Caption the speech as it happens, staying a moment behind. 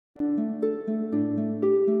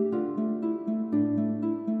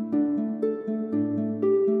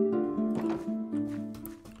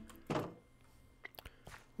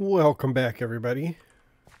Welcome back, everybody.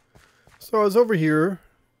 So I was over here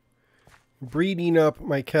breeding up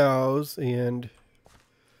my cows and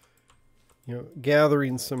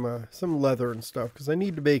gathering some leather and stuff because I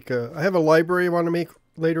need to make I have a library I want to make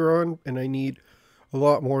later on, and I need a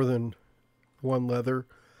lot more than one leather.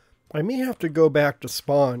 I may have to go back to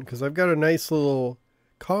spawn because I've got a nice little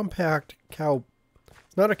compact cow.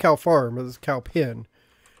 It's not a cow farm, but it's a cow pen,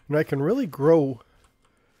 and I can really grow.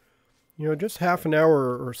 Just half an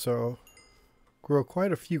hour or so, grow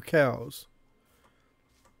quite a few cows.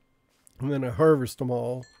 And then I harvest them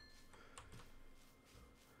all.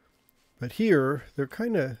 But here, they're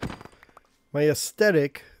kind of, my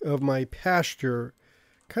aesthetic of my pasture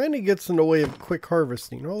kind of gets in the way of quick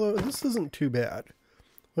harvesting. Although this isn't too bad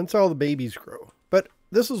once all the babies grow. But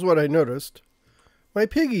this is what I noticed. My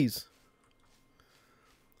piggies.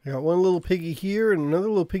 I got one little piggy here and another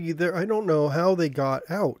little piggy there. I don't know how they got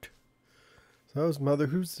out. So that was Mother.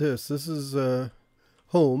 Who's this? This is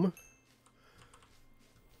Home.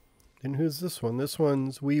 And who's this one? This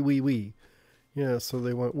one's Wee. Yeah, so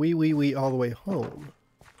they went wee all the way home.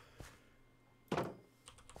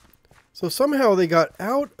 So somehow they got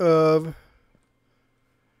out of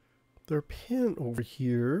their pen over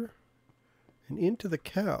here and into the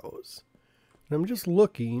cows. And I'm just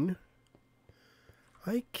looking.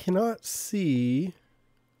 I cannot see.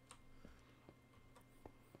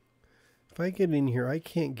 If I get in here, I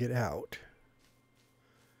can't get out.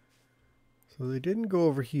 So they didn't go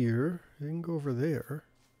over here. They didn't go over there.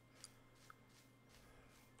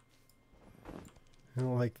 I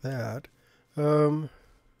don't like that. Yeah,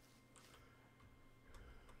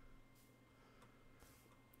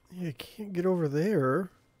 I can't get over there.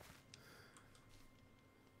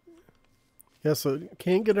 Yeah, so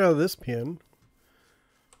can't get out of this pen.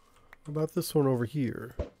 What about this one over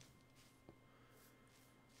here?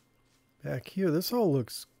 Back here, this all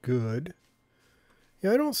looks good.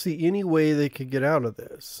 Yeah, I don't see any way they could get out of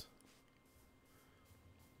this.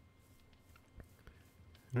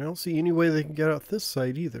 And I don't see any way they can get out this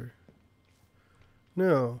side either.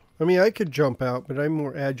 No. I mean, I could jump out, but I'm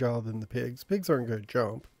more agile than the pigs. Pigs aren't going to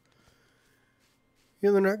jump.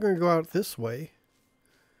 Yeah, they're not going to go out this way.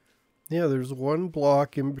 Yeah, there's one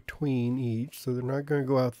block in between each, so they're not going to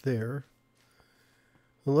go out there.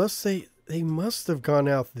 Unless they must have gone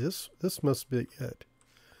out this must be it.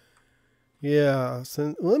 Yeah,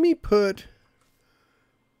 so let me put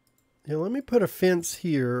a fence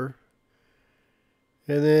here.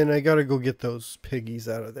 And then I got to go get those piggies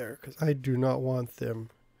out of there because I do not want them.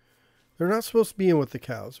 They're not supposed to be in with the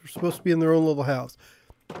cows. They're supposed to be in their own little house.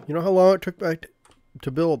 You know how long it took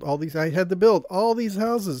to build all these? I had to build all these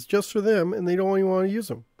houses just for them, and they don't even want to use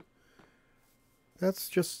them. That's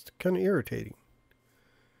just kind of irritating.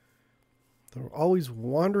 They're always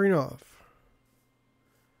wandering off.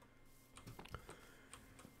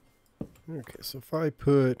 Okay, so if I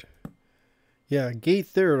put, a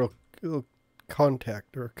gate there, it'll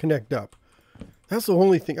contact or connect up. That's the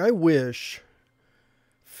only thing. I wish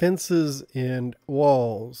fences and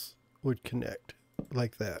walls would connect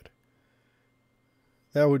like that.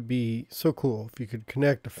 That would be so cool if you could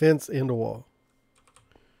connect a fence and a wall.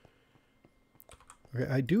 Okay,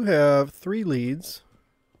 I do have 3 leads.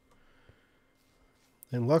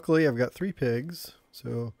 And luckily I've got 3 pigs.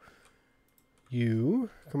 So you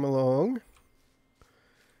come along.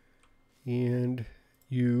 And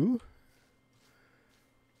you.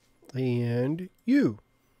 And you.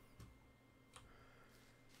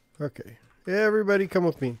 Okay. Everybody come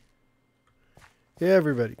with me.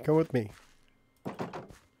 Everybody come with me.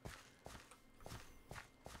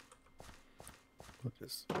 We'll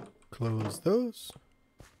just close those.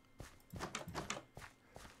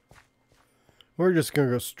 We're just going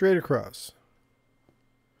to go straight across.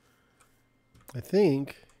 I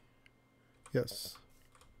think. Yes.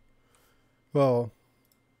 Well,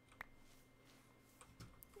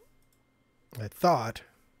 I thought.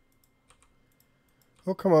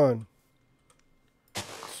 Oh, come on.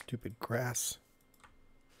 Stupid grass.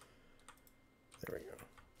 There we go.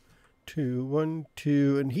 2, 1,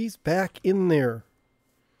 2, and he's back in there.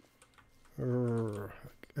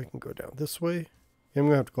 I can go down this way. I'm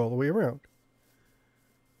going to have to go all the way around.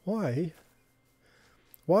 Why?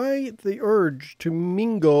 Why the urge to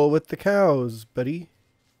mingle with the cows, buddy?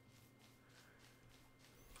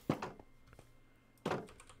 Come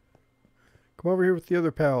over here with the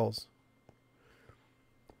other pals.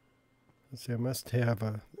 Let's see, I must have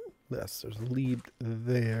a... Yes, there's a lead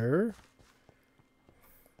there.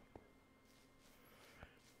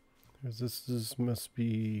 Because this must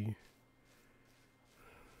be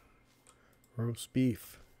roast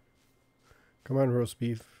beef. Come on, roast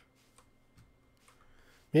beef.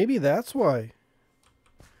 Maybe that's why.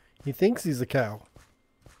 He thinks he's a cow.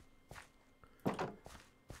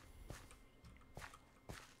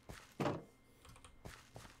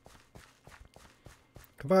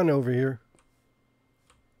 Come on over here.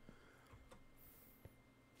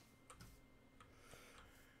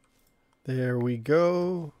 There we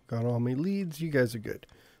go. Got all my leads. You guys are good.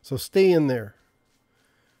 So stay in there.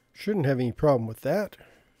 Shouldn't have any problem with that.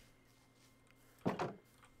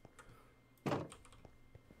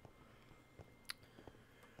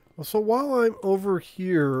 Well, so while I'm over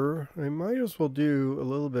here, I might as well do a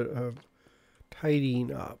little bit of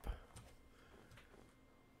tidying up.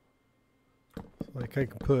 Like I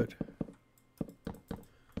can put,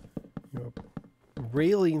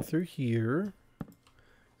 railing through here.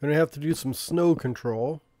 Gonna have to do some snow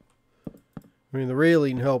control. I mean, the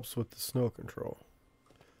railing helps with the snow control.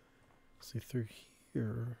 See through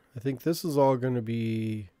here. I think this is all going to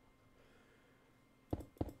be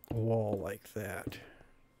a wall like that.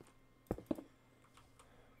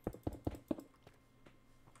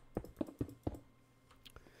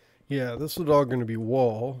 Yeah, this is all going to be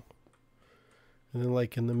wall. And then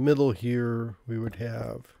like in the middle here, we would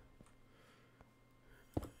have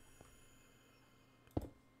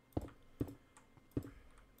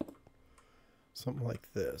something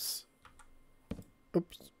like this.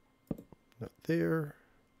 Oops, not there.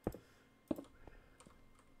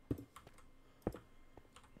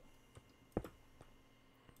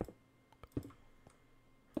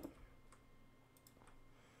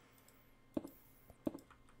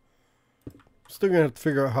 Still gonna have to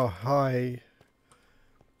figure out how high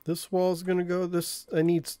this wall is gonna go. This, I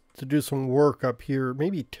need to do some work up here.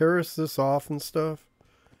 Maybe terrace this off and stuff.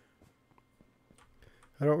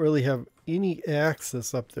 I don't really have any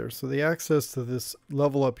access up there, so the access to this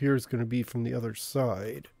level up here is going to be from the other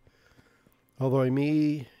side. Although I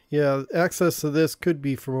may, yeah, access to this could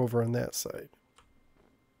be from over on that side.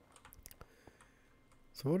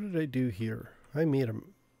 So what did I do here? I made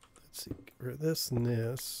them, let's see, get rid of this and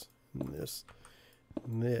this and this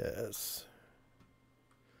and this.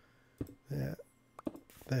 That.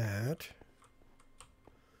 That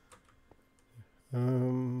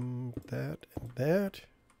and that.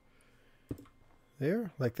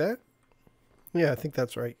 There, like that? Yeah, I think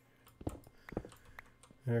that's right.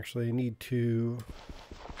 Actually, I need to...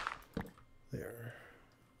 There.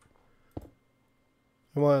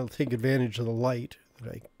 I want to take advantage of the light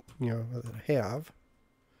that that I have.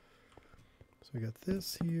 So we got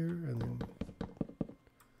this here, and then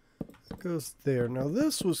it goes there. Now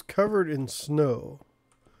this was covered in snow.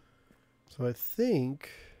 So I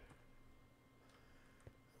think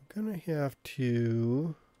I'm going to have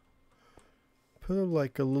to put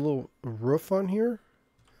like a little roof on here.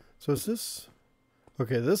 So is this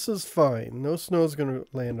okay? This is fine. No snow is going to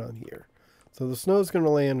land on here. So the snow is going to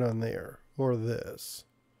land on there or this.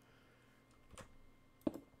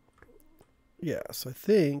 Yes, I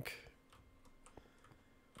think.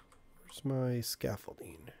 Where's my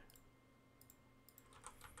scaffolding?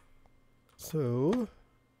 So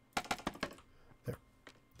there.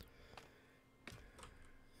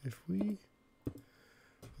 If we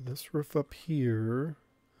this roof up here,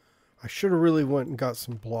 I should have really went and got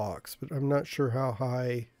some blocks, but I'm not sure how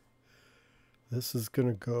high this is going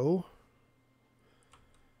to go.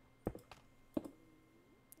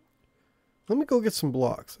 Let me go get some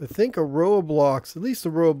blocks. I think a row of blocks, at least a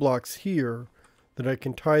row of blocks here, that I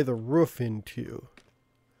can tie the roof into.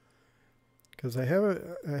 Because I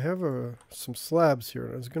have some slabs here,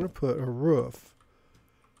 and I was going to put a roof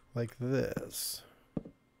like this.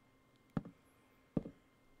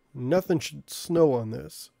 Nothing should snow on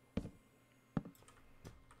this.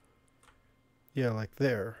 Yeah, like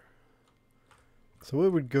there. So it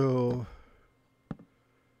would go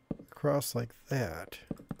across like that.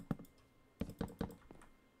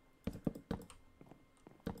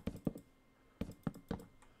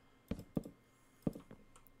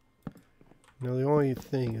 Now the only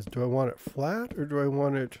thing is, do I want it flat or do I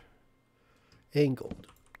want it angled?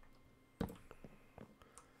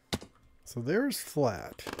 So there's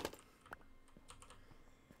flat.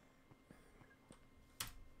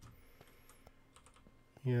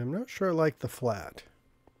 Yeah, I'm not sure I like the flat.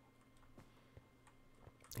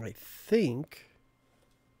 I think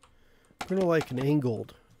I'm going to like an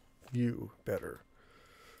angled view better.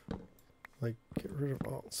 Like, get rid of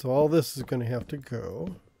all. So all this is going to have to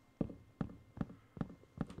go.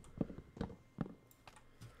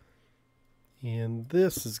 And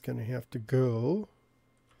this is going to have to go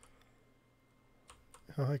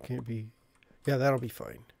How high can it be? Yeah, that'll be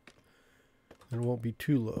fine. And it won't be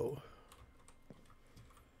too low.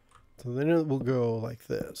 So then it will go like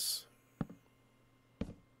this.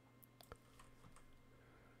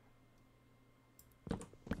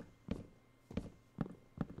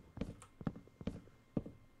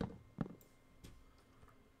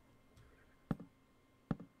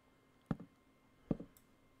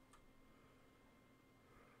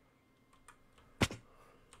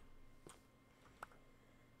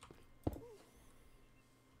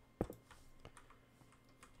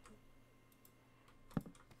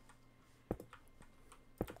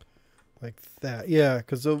 Like that. Yeah,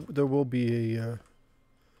 because there will be a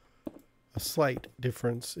slight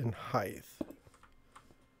difference in height.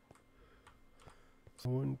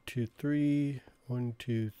 So 1, 2, 3, 1,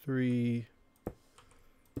 2, 3.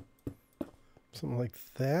 Something like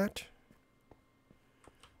that.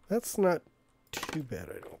 That's not too bad,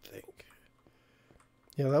 I don't think.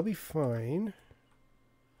 Yeah, that'll be fine.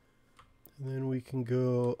 And then we can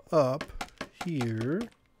go up here.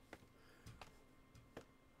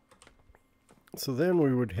 So then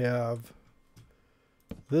we would have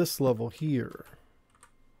this level here.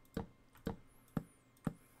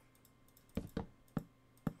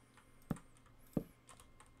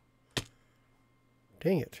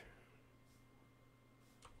 Dang it.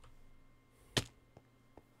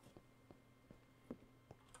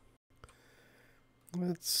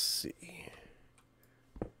 Let's see.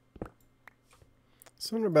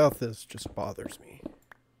 Something about this just bothers me.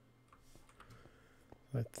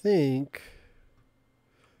 I think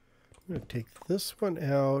I'm going to take this one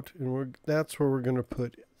out, and that's where we're going to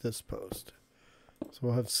put this post. So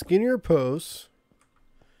we'll have skinnier posts.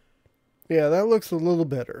 Yeah, that looks a little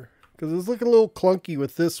better, because it's looking a little clunky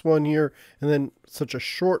with this one here, and then such a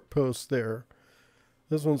short post there.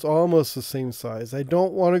 This one's almost the same size. I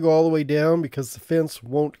don't want to go all the way down because the fence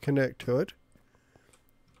won't connect to it,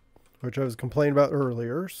 which I was complaining about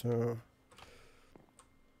earlier. So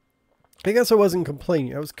I guess I wasn't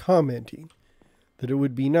complaining. I was commenting that it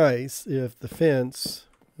would be nice if the fence,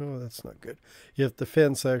 oh, that's not good, if the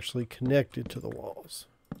fence actually connected to the walls.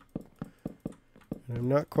 And I'm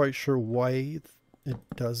not quite sure why it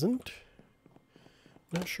doesn't.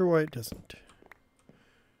 Not sure why it doesn't.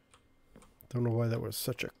 Don't know why that was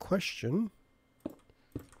such a question.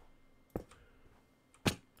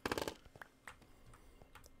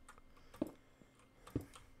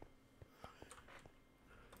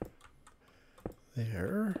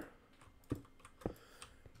 There.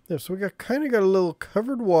 There, so we kind of got a little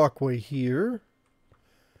covered walkway here.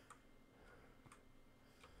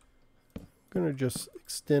 I'm going to just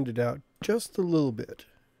extend it out just a little bit.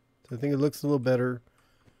 So I think it looks a little better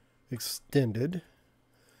extended.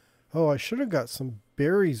 Oh, I should have got some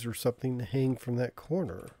berries or something to hang from that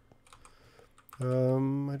corner.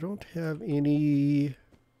 I don't have any.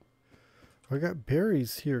 I got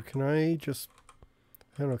berries here. Can I just,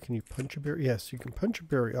 I don't know, can you punch a berry? Yes, you can punch a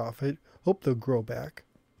berry off. I hope they'll grow back.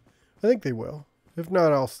 I think they will. If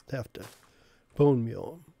not, I'll have to bone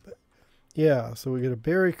meal them. But yeah, so we got a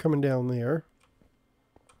berry coming down there.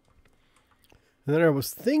 And then I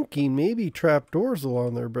was thinking maybe trapdoors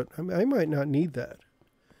along there, but I might not need that.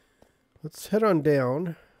 Let's head on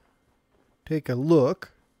down, take a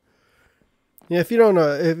look. Yeah, if you don't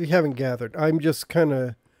know, if you haven't gathered, I'm just kind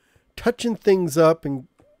of touching things up and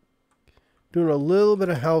doing a little bit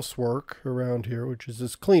of housework around here, which is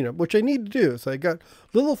this cleanup, which I need to do. So I got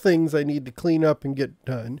little things I need to clean up and get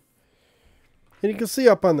done. And you can see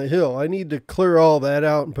up on the hill, I need to clear all that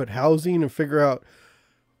out and put housing and figure out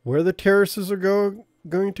where the terraces are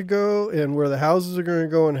going to go and where the houses are going to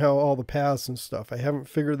go and how all the paths and stuff. I haven't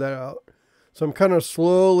figured that out. So I'm kind of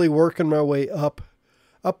slowly working my way up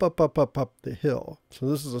the hill. So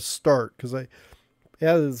this is a start because I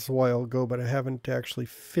added this a while ago, but I haven't actually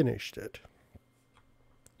finished it.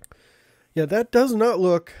 Yeah, that does not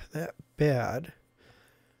look that bad.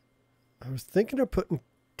 I was thinking of putting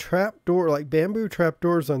like bamboo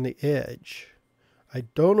trapdoors on the edge. I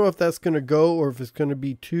don't know if that's going to go or if it's going to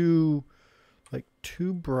be too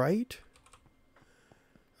bright.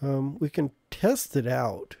 We can test it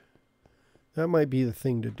out. That might be the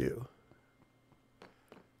thing to do.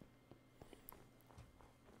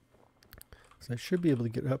 So I should be able to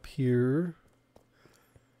get up here.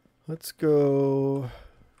 Let's go.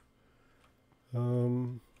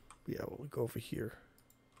 Yeah, we'll go over here.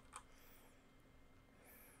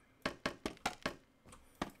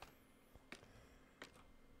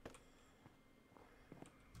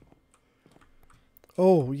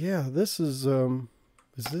 Oh yeah, this is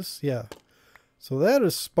this? Yeah. So that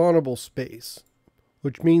is spawnable space,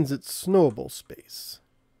 which means it's snowable space.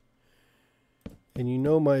 And you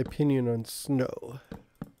know my opinion on snow.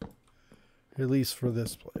 At least for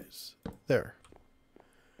this place. There.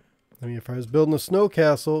 I mean, if I was building a snow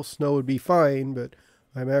castle, snow would be fine, but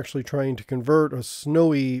I'm actually trying to convert a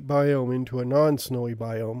snowy biome into a non-snowy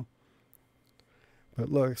biome.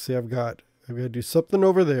 But look, see, I've got to do something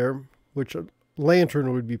over there, which a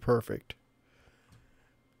lantern would be perfect.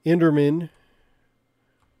 Enderman.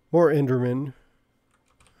 More Enderman.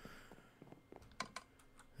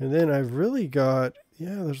 And then I've really got,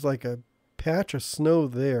 yeah, there's like a patch of snow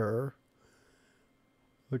there,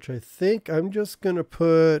 which I think I'm just going to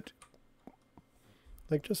put,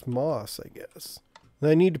 like, just moss, I guess. And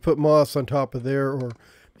I need to put moss on top of there, or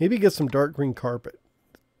maybe get some dark green carpet.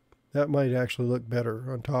 That might actually look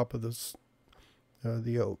better on top of this,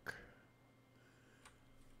 the oak.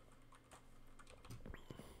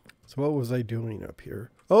 So what was I doing up here?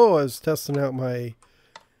 Oh, I was testing out my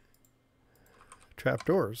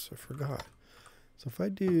trapdoors. I forgot. So if I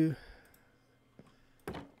do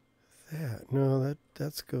that, no,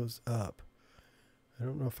 that goes up. I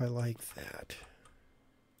don't know if I like that.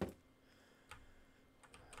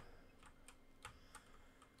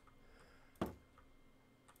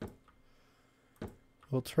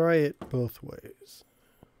 We'll try it both ways.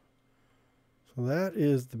 So that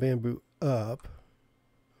is the bamboo up.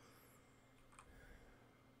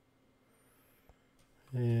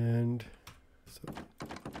 And so,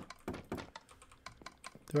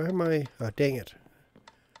 do I have my, oh, dang it.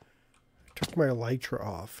 I took my elytra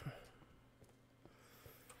off.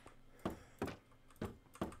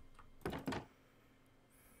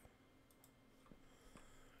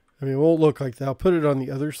 I mean, it won't look like that. I'll put it on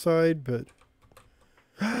the other side, but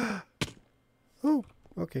oh,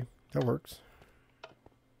 okay, that works.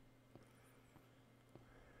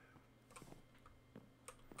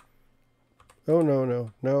 Oh,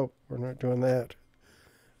 no, we're not doing that.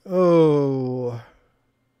 Oh,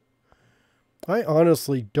 I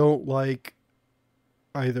honestly don't like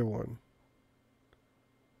either one.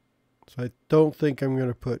 So I don't think I'm going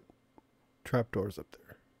to put trapdoors up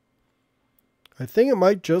there. I think it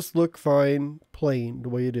might just look fine, plain, the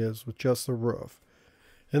way it is, with just the roof.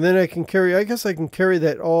 And then I can carry, I guess I can carry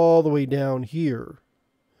that all the way down here.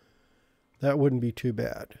 That wouldn't be too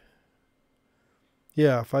bad.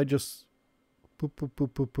 Yeah, if I just boop, boop, boop,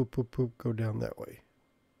 boop, boop, boop, boop, go down that way.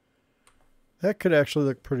 That could actually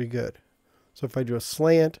look pretty good. So if I do a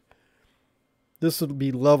slant, this will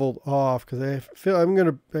be leveled off, because I feel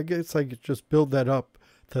I guess I could just build that up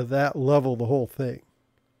to that level, the whole thing.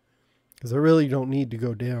 Because I really don't need to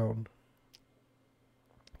go down.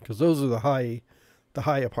 Because those are the high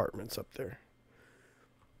apartments up there.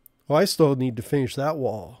 Well, I still need to finish that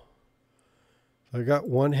wall. So I got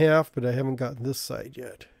one half, but I haven't gotten this side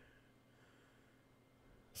yet.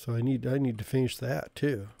 So I need to finish that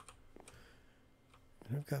too.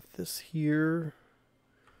 And I've got this here.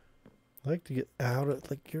 I'd like to get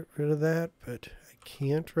rid of that, but I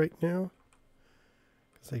can't right now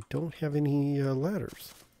because I don't have any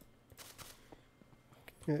ladders.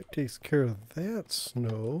 That takes care of that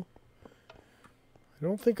snow. I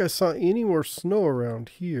don't think I saw any more snow around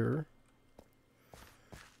here.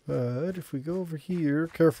 But if we go over here,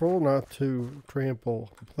 careful not to trample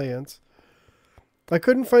the plants. I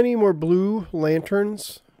couldn't find any more blue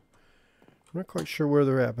lanterns. I'm not quite sure where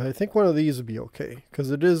they're at, but I think one of these would be okay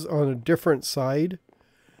because it is on a different side.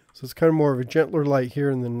 So it's kind of more of a gentler light here,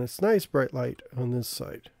 and then this nice bright light on this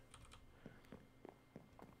side.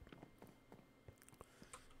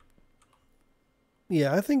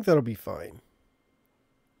 Yeah, I think that'll be fine.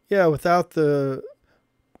 Yeah, without the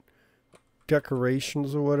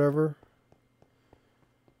decorations or whatever,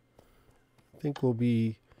 I think we'll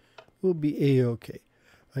be a-okay.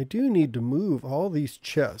 I do need to move all these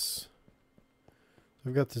chests.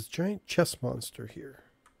 I've got this giant chest monster here.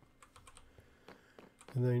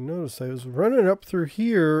 And I noticed I was running up through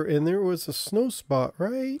here and there was a snow spot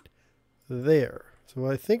right there. So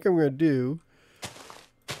what I think I'm going to do,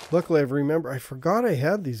 luckily I forgot I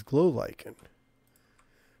had these glow lichen.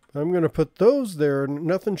 I'm going to put those there, and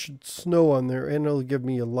nothing should snow on there, and it'll give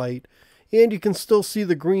me a light. And you can still see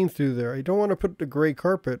the green through there. I don't want to put the gray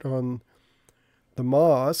carpet on the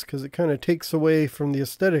moss, because it kind of takes away from the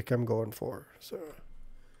aesthetic I'm going for. So,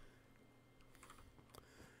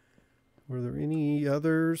 were there any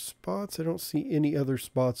other spots? I don't see any other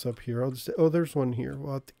spots up here. I'll just, oh, there's one here.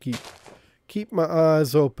 We'll have to keep my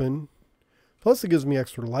eyes open. Plus, it gives me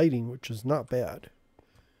extra lighting, which is not bad.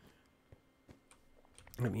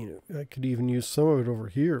 I mean, I could even use some of it over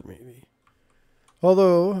here, maybe.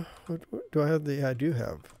 Although, what do I have? I do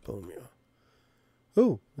have bone meal.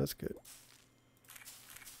 Oh, that's good.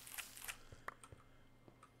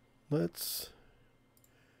 Let's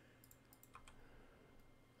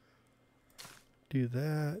do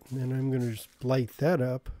that, and then I'm going to just light that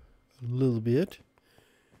up a little bit.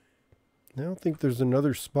 I don't think there's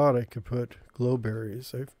another spot I could put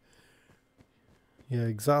glowberries. I've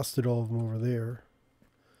exhausted all of them over there.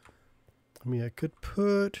 I mean, I could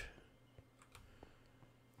put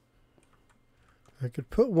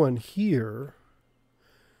one here.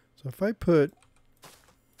 So if I put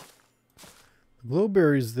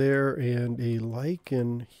glowberries there and a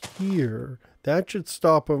lichen here, that should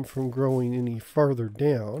stop them from growing any farther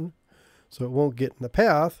down. So it won't get in the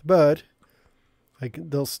path, but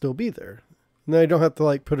they'll still be there. And then I don't have to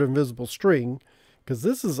like put an invisible string, because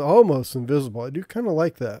this is almost invisible. I do kind of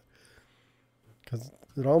like that, because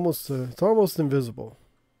it's almost invisible.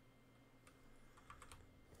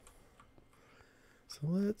 So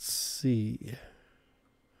let's see.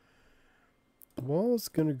 The wall is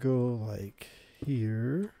going to go like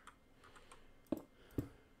here.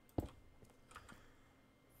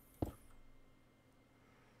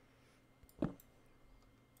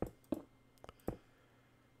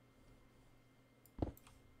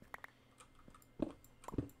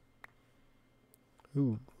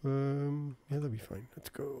 Ooh, yeah, that'll be fine. Let's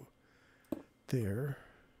go there.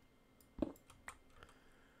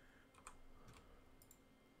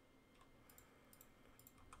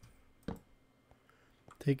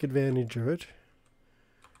 Take advantage of it.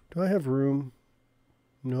 Do I have room?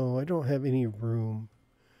 No, I don't have any room.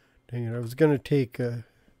 Dang it, I was going to take that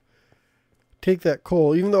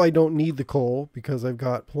coal, even though I don't need the coal because I've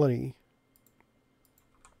got plenty.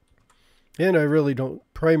 And I really don't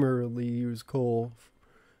primarily use coal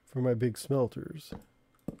for my big smelters.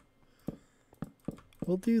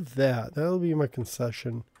 We'll do that. That'll be my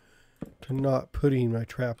concession to not putting my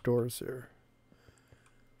trapdoors there.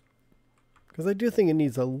 Because I do think it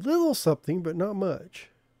needs a little something, but not much.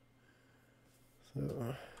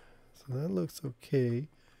 So that looks okay.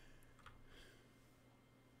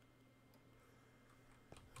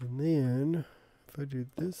 And then if I do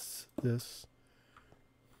this, this,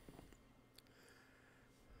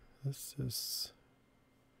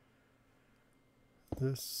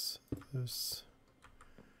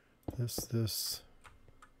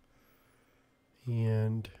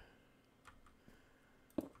 and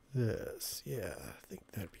this, yeah, I think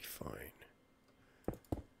that'd be fine.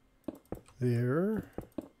 There.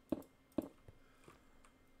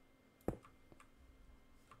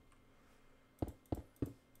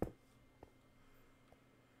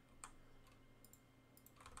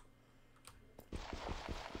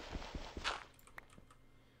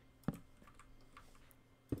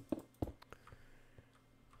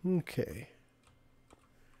 Okay.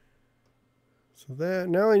 So that,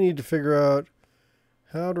 now I need to figure out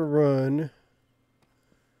how to run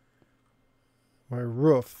my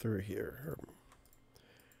roof through here.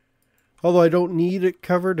 Although I don't need it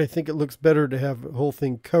covered, I think it looks better to have the whole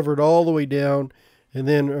thing covered all the way down, and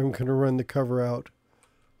then I'm going to run the cover out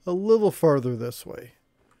a little farther this way.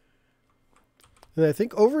 And I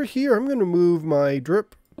think over here I'm going to move my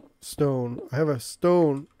drip stone. I have a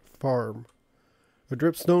stone farm. A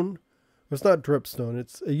dripstone? It's not dripstone.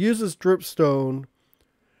 It uses dripstone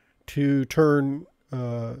to turn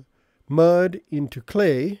mud into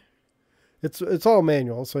clay. It's all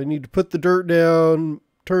manual, so I need to put the dirt down,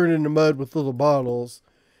 turn it into mud with little bottles,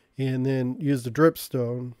 and then use the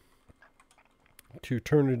dripstone to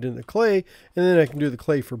turn it into clay, and then I can do the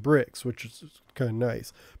clay for bricks, which is kind of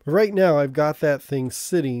nice. But right now I've got that thing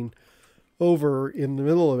sitting over in the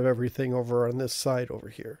middle of everything over on this side over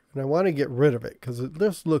here. And I want to get rid of it because it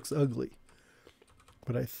just looks ugly.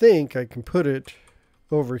 But I think I can put it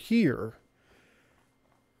over here.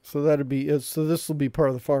 So that'd be, so this will be part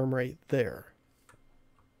of the farm right there.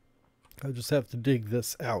 I just have to dig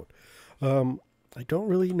this out. I don't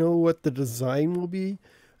really know what the design will be.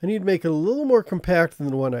 I need to make it a little more compact than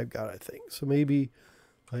the one I've got, I think. So maybe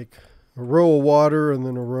like a row of water and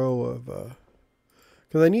then a row of,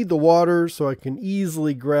 because I need the water so I can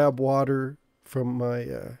easily grab water from my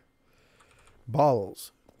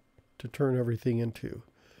bottles to turn everything into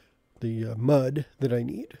the mud that I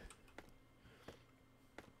need.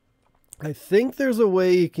 I think there's a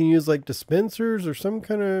way you can use like dispensers or some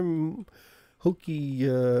kind of hokey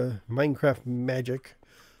Minecraft magic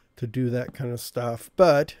to do that kind of stuff,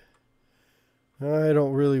 but I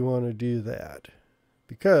don't really want to do that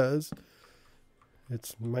because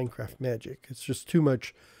it's Minecraft magic. It's just too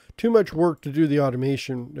much work to do the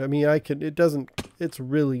automation. I mean, it's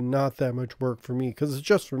really not that much work for me because it's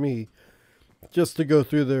just for me, just to go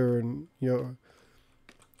through there and,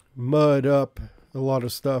 mud up a lot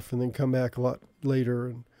of stuff and then come back a lot later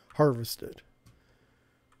and harvest it.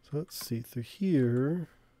 So let's see through here.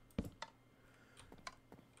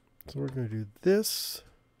 So we're going to do this.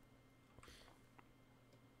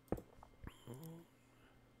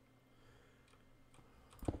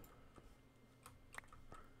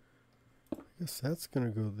 I guess that's going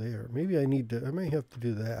to go there. Maybe I might have to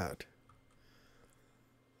do that.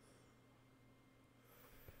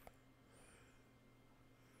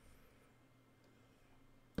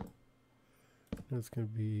 That's going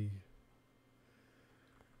to be,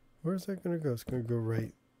 where's that going to go? It's going to go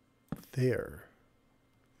right there.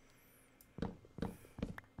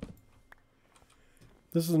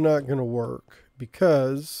 This is not going to work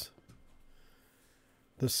because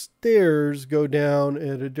the stairs go down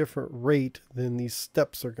at a different rate than these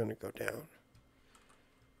steps are going to go down.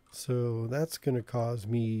 So that's going to cause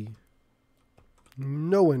me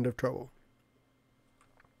no end of trouble.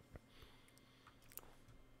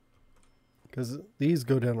 Because these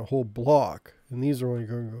go down a whole block, and these are only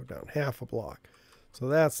going to go down half a block. So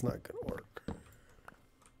that's not going to work.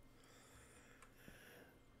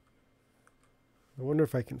 I wonder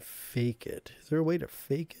if I can fake it. Is there a way to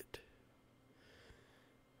fake it?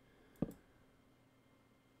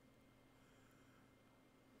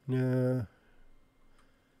 Nah.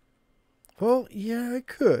 Well, yeah, I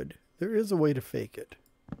could. There is a way to fake it.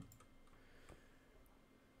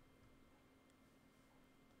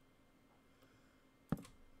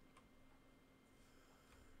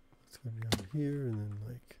 Let's go down here and then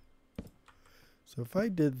like... So if I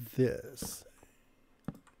did this...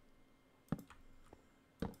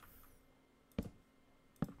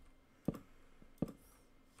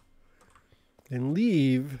 and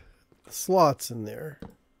leave slots in there.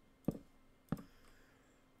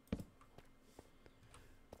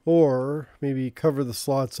 Or maybe cover the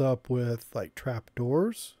slots up with like trap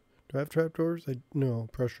doors. Do I have trap doors? No,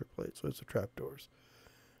 pressure plates. So it's a trap doors.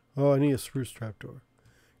 Oh, I need a spruce trap door.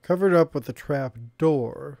 Cover it up with a trap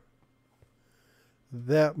door.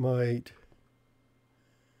 That might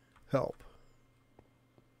help.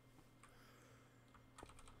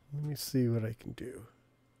 Let me see what I can do.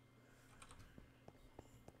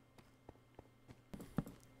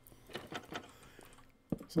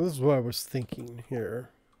 So this is what I was thinking here.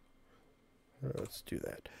 Let's do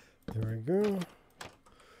that. There we go.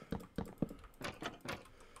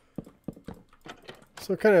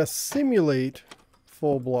 So kind of simulate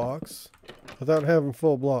full blocks without having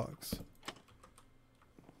full blocks.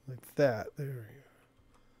 Like that. There we go.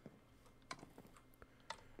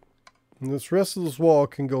 And this rest of this wall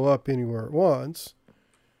can go up anywhere it wants.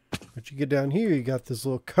 But you get down here, you got this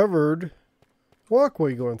little covered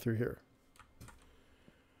walkway going through here.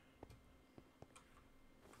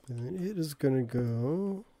 And then it is going to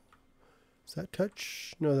go... Does that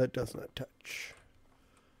touch? No, that does not touch.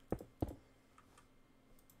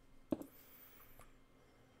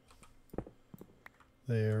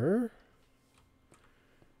 There.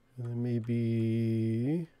 And then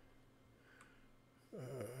maybe...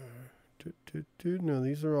 No,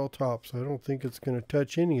 these are all tops. I don't think it's going to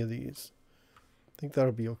touch any of these. I think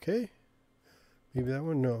that'll be okay. Maybe that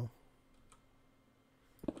one? No.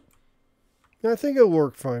 I think it'll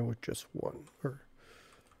work fine with just one. Or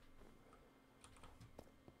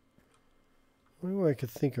what I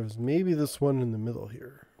could think of is maybe this one in the middle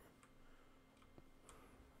here.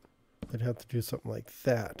 I'd have to do something like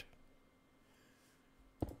that.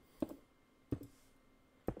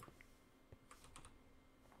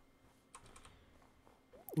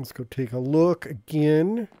 Let's go take a look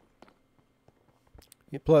again.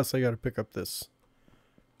 Plus, I got to pick up this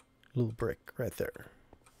little brick right there.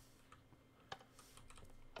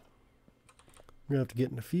 I'm going to have to get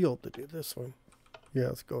in the field to do this one. Yeah,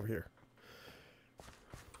 let's go over here.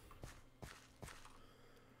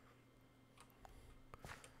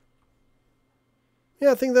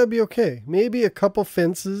 Yeah, I think that'd be okay. Maybe a couple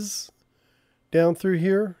fences down through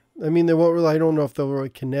here. I mean, they won't really, I don't know if they'll really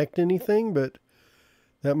connect anything, but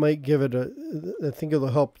that might give it a, I think it'll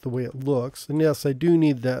help the way it looks. And yes, I do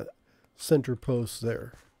need that center post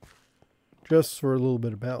there. Just for a little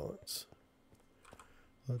bit of balance.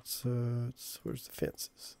 Where's the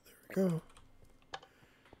fences? There we go.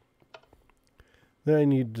 Then I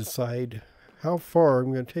need to decide how far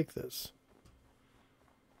I'm going to take this.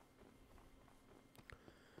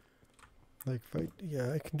 Like if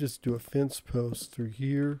I can just do a fence post through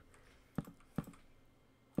here.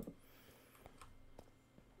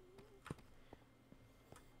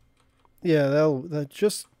 Yeah, that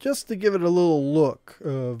just to give it a little look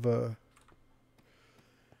of,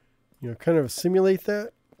 you know, kind of simulate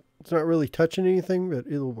that. It's not really touching anything, but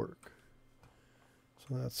it'll work.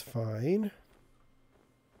 So that's fine.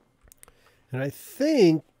 And I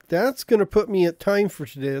think that's going to put me at time for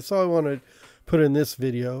today. That's all I want to put in this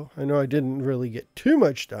video. I know I didn't really get too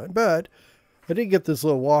much done, but I did get this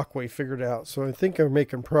little walkway figured out, so I think I'm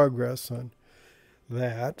making progress on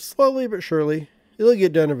that. Slowly but surely. It'll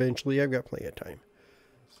get done eventually. I've got plenty of time.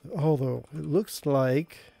 So, although it looks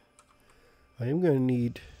like I am going to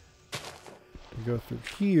need to go through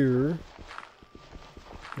here,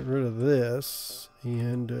 get rid of this,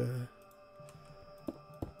 and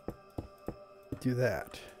do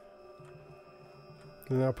that.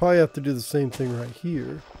 And I'll probably have to do the same thing right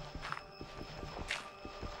here.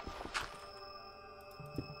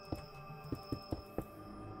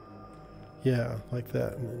 Yeah, like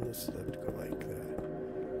that. And then this has to go like that.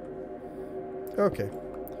 Okay.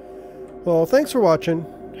 Well, thanks for watching.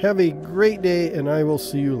 Have a great day, and I will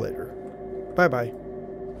see you later. Bye-bye.